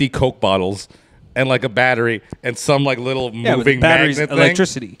 empty Coke bottles and like a battery and some like little moving batteries, magnet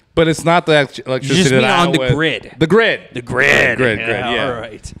electricity. Thing, but it's not the electricity. You just mean that on the grid. The grid. The grid.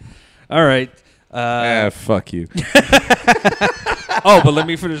 Yeah. All right. Fuck you. But let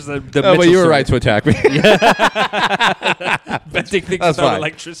me finish the Mitchell but you were story. right to attack me. Betting things That's without fine.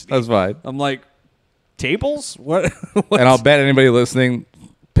 electricity. That's fine. I'm like, tables? What? And I'll bet anybody listening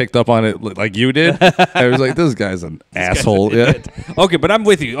picked up on it like you did. I was like, this guy's an asshole. Yeah. Okay, but I'm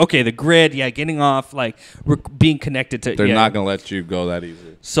with you. Okay, the grid, getting off, like, we're being connected to. They're not going to let you go that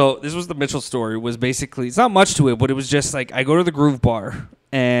easy. So this was the Mitchell story. Was basically, it's not much to it, but it was just like, I go to the Groove Bar,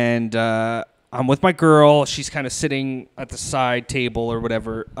 and I'm with my girl. She's kind of sitting at the side table or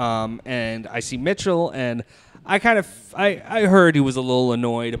whatever, and I see Mitchell, and I heard he was a little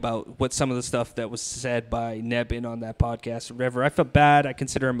annoyed about what some of the stuff that was said by Nebin on that podcast or whatever. I felt bad. I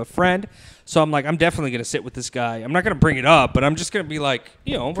consider him a friend. So I'm like, I'm definitely going to sit with this guy. I'm not going to bring it up, but I'm just going to be like,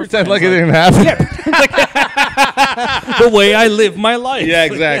 we're pretend friends. like it didn't happen. Yeah, the way I live my life. Yeah,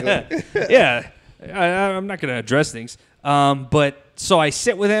 exactly. Yeah. I'm not going to address things. But so I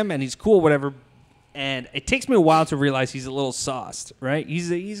sit with him, and he's cool, whatever. And it takes me a while to realize he's a little sauced, right?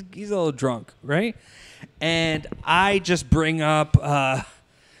 He's a little drunk, right? And I just bring up,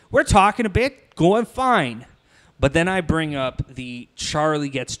 we're talking a bit, going fine. But then I bring up the Charlie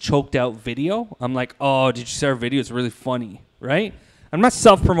gets choked out video. I'm like, oh, did you see our video? It's really funny, right? I'm not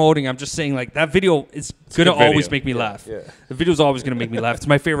self-promoting. I'm just saying, like, that video is going to always make me laugh. Yeah. The video's always going to make me laugh. It's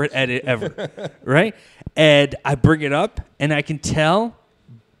my favorite edit ever, right? And I bring it up, and I can tell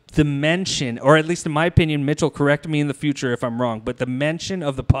the mention, or at least in my opinion, Mitchell, correct me in the future if I'm wrong, but the mention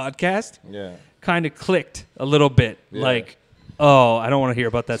of the podcast kind of clicked a little bit. Yeah. Like, oh, I don't want to hear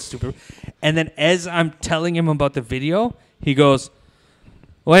about that stupid. And then as I'm telling him about the video, he goes,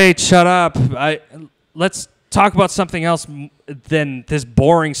 wait, shut up. Let's talk about something else than this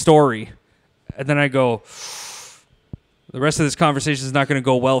boring story. And then I go, the rest of this conversation is not going to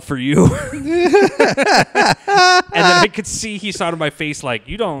go well for you. And then I could see he saw to my face like,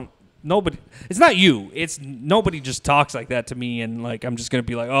 nobody, it's not you. It's nobody just talks like that to me. And like, I'm just going to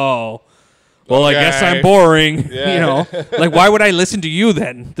be like, oh, well, okay. I guess I'm boring. Yeah. Like, why would I listen to you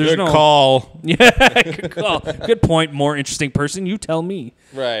then? There's good call. Yeah, good call. Good point. More interesting person. You tell me.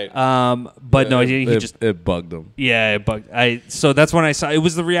 Right. But no, he just it bugged him. Yeah, it bugged. So that's when I saw it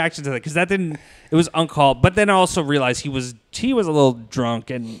was the reaction to that because that didn't. It was uncalled. But then I also realized he was a little drunk,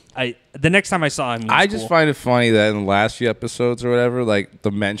 and the next time I saw him, I just find it funny that in the last few episodes or whatever, like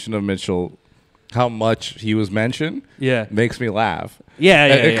the mention of Mitchell, how much he was mentioned, makes me laugh.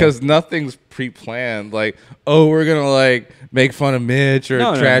 Yeah, because nothing's pre-planned. Like, oh, we're gonna like make fun of Mitch or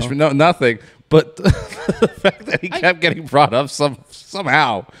trash. No, nothing. But the fact that he kept getting brought up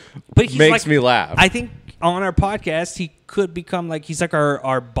somehow makes me laugh. I think on our podcast he could become like he's like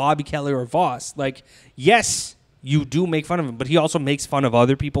our Bobby Kelly or Voss. Like, yes, you do make fun of him, but he also makes fun of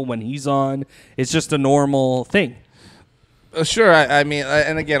other people when he's on. It's just a normal thing. Sure, I mean,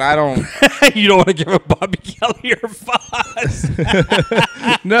 and again, I don't. You don't want to give a Bobby Kelly or Voss.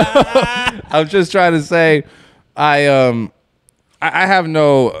 No, I'm just trying to say, I have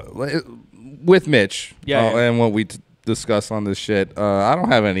no with Mitch, and what we discuss on this shit. I don't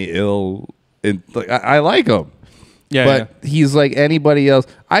have any ill. I like him, but he's like anybody else.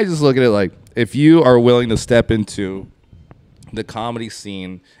 I just look at it like if you are willing to step into the comedy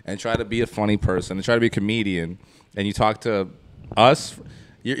scene and try to be a funny person and try to be a comedian. And you talk to us,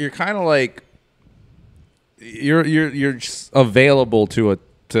 you're kind of like you're just available to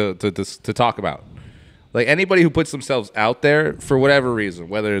talk about. Like anybody who puts themselves out there for whatever reason,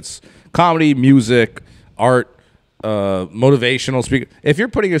 whether it's comedy, music, art, motivational speaker. If you're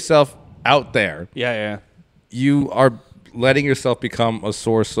putting yourself out there, you are letting yourself become a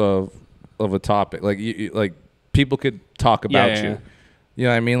source of a topic. Like like people could talk about you. You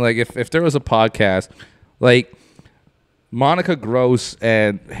know what I mean? Like if there was a podcast, like. Monica Gross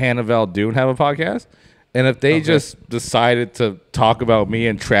and Hannah Valdoon have a podcast, and if they just decided to talk about me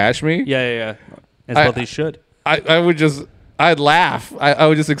and trash me, that's what they should. I'd laugh. I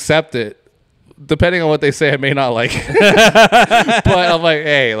would just accept it, depending on what they say. I may not like, it. But I'm like,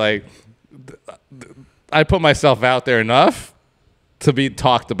 hey, like, I put myself out there enough to be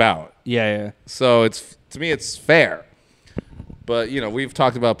talked about. Yeah. So to me, it's fair. But, we've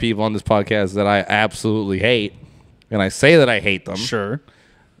talked about people on this podcast that I absolutely hate, and I say that I hate them. Sure.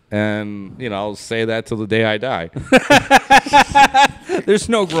 And, I'll say that till the day I die. There's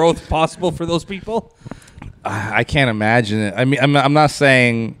no growth possible for those people. I can't imagine it. I mean, I'm not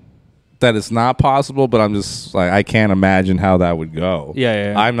saying that it's not possible, but I'm just like, I can't imagine how that would go.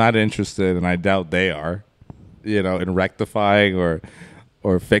 Yeah. I'm not interested, and I doubt they are, in rectifying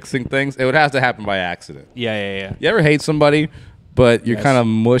or fixing things. It would have to happen by accident. Yeah. You ever hate somebody, but you're kind of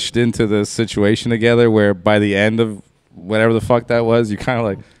mushed into this situation together where by the end of whatever the fuck that was, you're kind of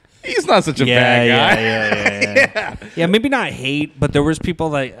like, he's not such a bad guy. Yeah, maybe not hate, but there was people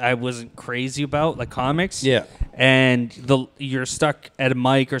that I wasn't crazy about, like comics. Yeah. And you're stuck at a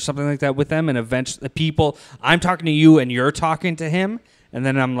mic or something like that with them, and eventually I'm talking to you and you're talking to him, and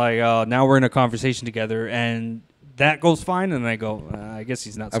then I'm like, oh, now we're in a conversation together, and that goes fine, and I go, I guess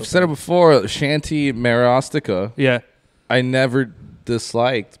he's not so I've said it before, Shanti Marostica. Yeah. I never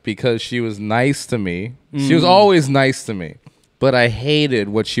disliked because she was nice to me. She was always nice to me. But I hated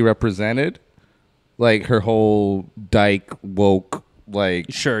what she represented, like her whole dyke woke, like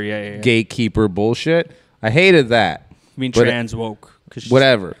Sure, yeah. gatekeeper bullshit. I hated that. I mean, But trans woke. 'Cause she's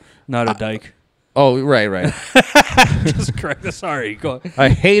whatever. Not a dyke. Oh, right. Just correct. Sorry. Go on. I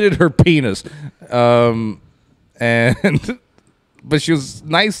hated her penis, but she was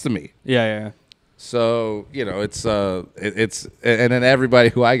nice to me. Yeah. So it's and then everybody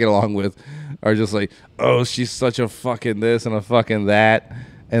who I get along with are just like, oh, she's such a fucking this and a fucking that,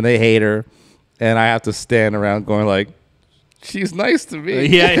 and they hate her, and I have to stand around going like, she's nice to me.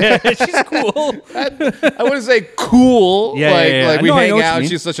 Yeah. She's cool. I wouldn't say cool. Yeah, like we No, I know hang what you out. mean.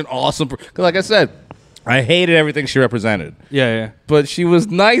 She's such an awesome. Cause like I said, I hated everything she represented. Yeah. But she was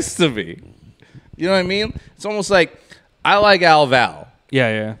nice to me. You know what I mean? It's almost like I like Al Val.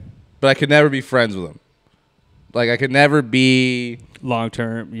 Yeah. But I could never be friends with him. Like I could never be Long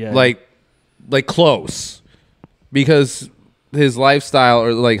term. Yeah. like close because his lifestyle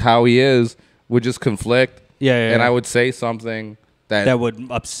or like how he is would just conflict. Yeah. And I would say something that would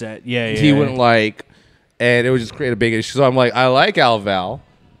upset. Yeah. he wouldn't like, and it would just create a big issue. So I'm like, I like Al Val,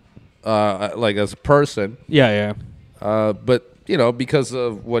 like as a person. Yeah. But because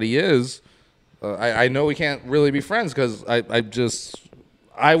of what he is, I know we can't really be friends because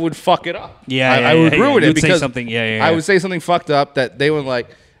I would fuck it up. I would ruin it You'd say because something. I would say something fucked up that they would like,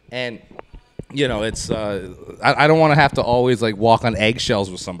 and it's I don't want to have to always like walk on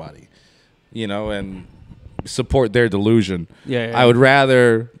eggshells with somebody, and support their delusion. Yeah. I would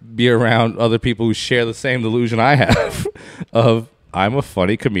rather be around other people who share the same delusion I have of I'm a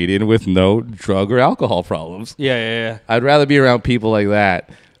funny comedian with no drug or alcohol problems. Yeah. I'd rather be around people like that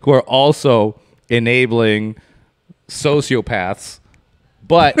who are also enabling sociopaths.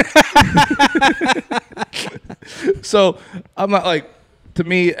 But so I'm not like, to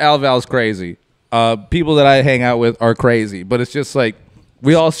me, Al Val's crazy. People that I hang out with are crazy, but it's just like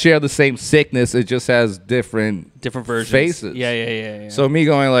we all share the same sickness. It just has different Versions. faces. Yeah. So me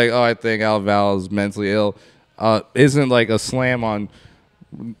going like, oh, I think Al Val is mentally ill, isn't like a slam on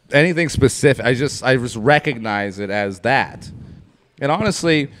anything specific. I just recognize it as that. And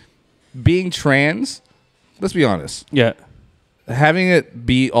honestly, being trans, let's be honest. Yeah. Having it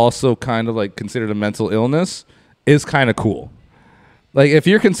be also kind of like considered a mental illness is kind of cool. Like if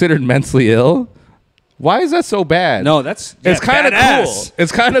you're considered mentally ill, why is that so bad? No, it's kind of cool.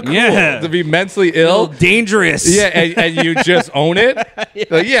 It's kind of cool to be mentally ill, dangerous. Yeah, and you just own it.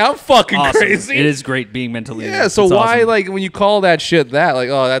 Like, I'm fucking Awesome. crazy. It is great being mentally ill. Yeah, so It's why awesome. like when you call that shit that like,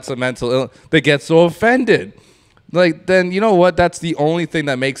 oh, that's a mental ill, they get so offended. Like then you know what? That's the only thing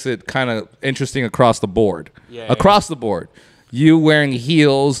that makes it kind of interesting across the board. Across the board. You wearing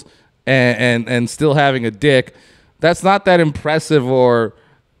heels and still having a dick, that's not that impressive or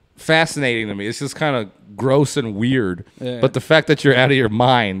fascinating to me. It's just kind of gross and weird. Yeah. But the fact that you're out of your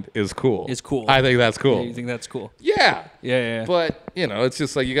mind is cool. It's cool. I think that's cool. Yeah, you think that's cool? Yeah. Yeah. But, it's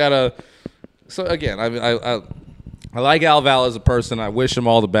just like you got to... So, again, I like Al Val as a person. I wish him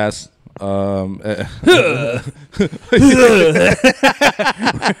all the best. That's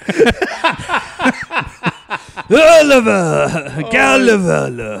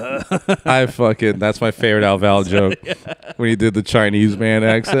my favorite Al Val joke. When he did the Chinese man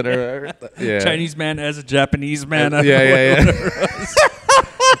accent or whatever. Yeah. Chinese man as a Japanese man. Yeah.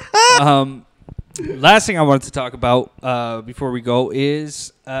 Last thing I wanted to talk about before we go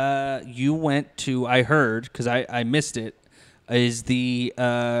is you went to, I heard, because I missed it, is the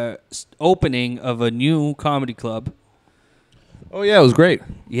opening of a new comedy club. Oh, yeah, it was great.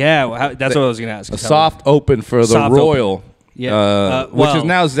 Yeah, that's what I was going to ask. A soft open for the Royal. Open. Yeah. Which is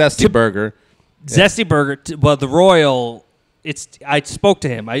now Zesty Burger. Zesty Burger. Well, the Royal I spoke to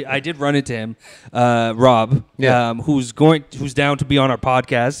him. I did run into him, Rob. Yeah. Who's down to be on our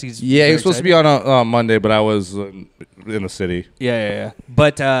podcast. He's supposed to be on Monday, but I was in the city. Yeah.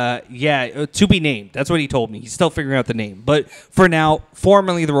 But to be named. That's what he told me. He's still figuring out the name. But for now,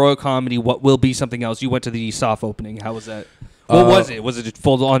 formerly the Royal Comedy, what will be something else. You went to the soft opening. How was that? What was it? Was it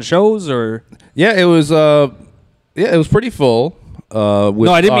full on shows or? Yeah, it was. It was pretty full. With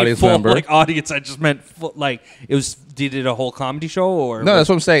no, I didn't mean full member. like audience. I just meant full, like it was. Did it a whole comedy show or? No, that's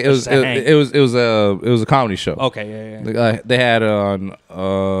what I'm saying. It was a comedy show. Okay, yeah. They had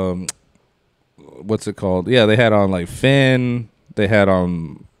on what's it called? Yeah, they had on like Finn. They had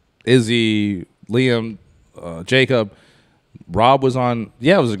on Izzy, Liam, Jacob. Rob was on.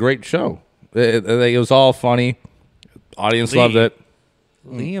 Yeah, it was a great show. It was all funny. Audience loved it.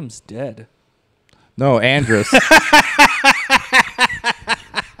 Liam's dead. No, Andrus.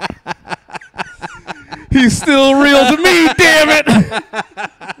 He's still real to me, damn it.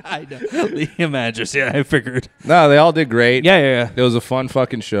 I know. Liam Andrus, yeah, I figured. No, they all did great. Yeah. It was a fun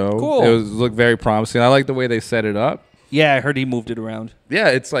fucking show. Cool. It looked very promising. I like the way they set it up. Yeah, I heard he moved it around. Yeah,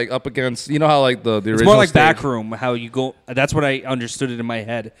 it's like up against, you know how like the original It's more like stage? Backroom, how you go. That's what I understood it in my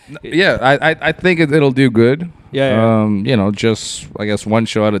head. Yeah, I think it'll do good. Yeah. Just I guess one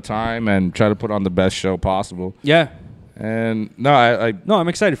show at a time and try to put on the best show possible. Yeah. And no, No, I'm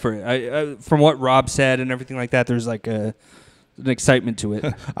excited for it. I from what Rob said and everything like that, there's like an excitement to it.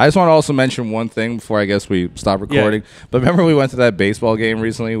 I just want to also mention one thing before I guess we stop recording. Yeah. But remember we went to that baseball game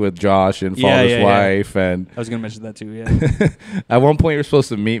recently with Josh and Father's wife, and I was gonna mention that too. Yeah. At one point you were supposed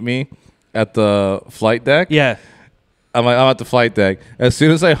to meet me at the flight deck. Yeah. I'm at the flight deck. As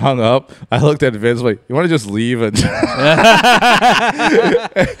soon as I hung up, I looked at Vince like, "You want to just leave and,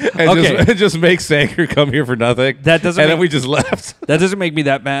 just make Sanker come here for nothing?" That doesn't. And then we just left. That doesn't make me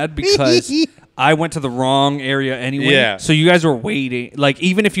that mad because I went to the wrong area anyway. Yeah. So you guys were waiting. Like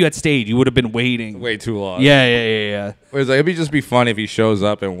even if you had stayed, you would have been waiting way too long. Yeah. Whereas like, it'd just be fun if he shows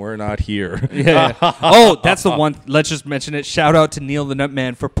up and we're not here. Yeah. Oh, that's the one. Let's just mention it. Shout out to Neil the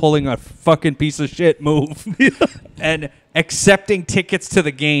Nutman for pulling a fucking piece of shit move and accepting tickets to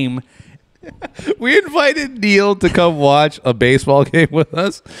the game. We invited Neil to come watch a baseball game with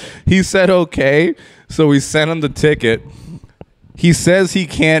us. He said okay, so we sent him the ticket. He says he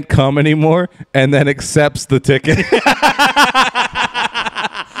can't come anymore and then accepts the ticket.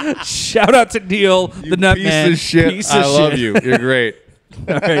 Shout out to Neil, the Nutman. Piece of shit. I love you. You're great.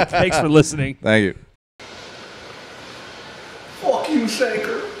 All right. Thanks for listening. Thank you. Fuck you,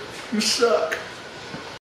 Sanker. You suck.